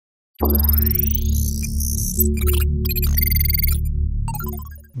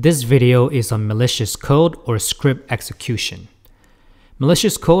This video is on malicious code or script execution.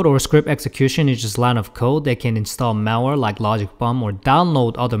 Malicious code or script execution is just a line of code that can install malware like Logic Bomb or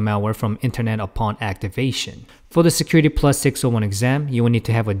download other malware from internet upon activation. For the Security Plus 601 exam, you will need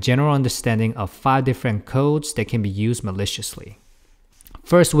to have a general understanding of 5 different codes that can be used maliciously.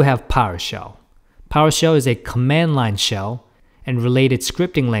 First, we have PowerShell. PowerShell is a command line shell and related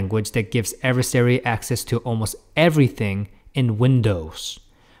scripting language that gives adversary access to almost everything in Windows.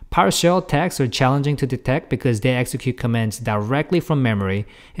 PowerShell attacks are challenging to detect because they execute commands directly from memory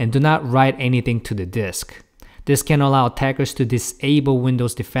and do not write anything to the disk. This can allow attackers to disable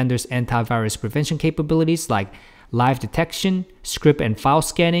Windows Defender's antivirus prevention capabilities like live detection, script and file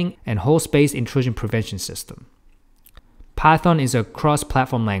scanning, and host-based intrusion prevention system. Python is a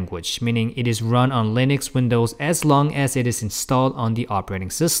cross-platform language, meaning it is run on Linux, Windows as long as it is installed on the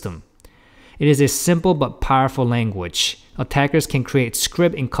operating system. It is a simple but powerful language. Attackers can create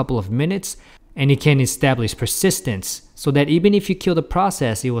script in a couple of minutes, and it can establish persistence so that even if you kill the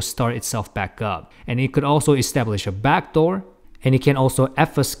process, it will start itself back up. And it could also establish a backdoor, and it can also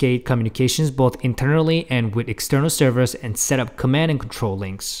obfuscate communications both internally and with external servers and set up command and control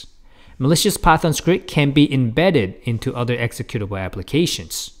links. Malicious Python script can be embedded into other executable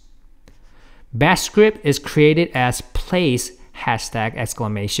applications. Bash script is created as place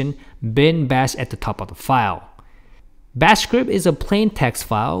 #bin bash at the top of the file. Bash script is a plain text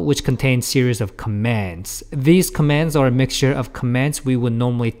file which contains series of commands. These commands are a mixture of commands we would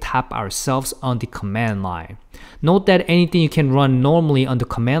normally type ourselves on the command line. Note that anything you can run normally on the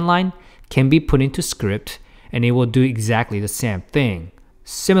command line can be put into script and it will do exactly the same thing.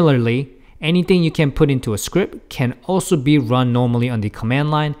 Similarly, anything you can put into a script can also be run normally on the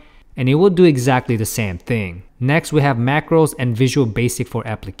command line and it will do exactly the same thing. Next, we have macros and Visual Basic for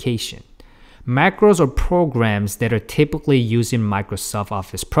application. Macros are programs that are typically used in Microsoft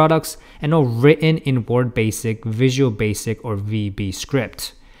Office products and are written in Word Basic, Visual Basic, or VB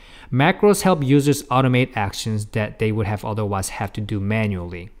script. Macros help users automate actions that they would have otherwise have to do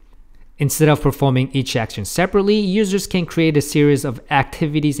manually. Instead of performing each action separately, users can create a series of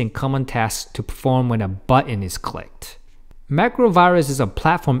activities and common tasks to perform when a button is clicked. Macrovirus is a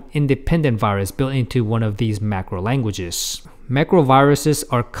platform-independent virus built into one of these macro languages. Macroviruses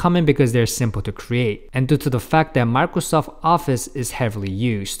are common because they're simple to create, and due to the fact that Microsoft Office is heavily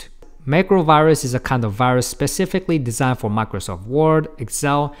used. Macrovirus is a kind of virus specifically designed for Microsoft Word,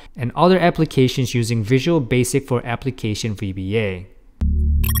 Excel, and other applications using Visual Basic for application VBA.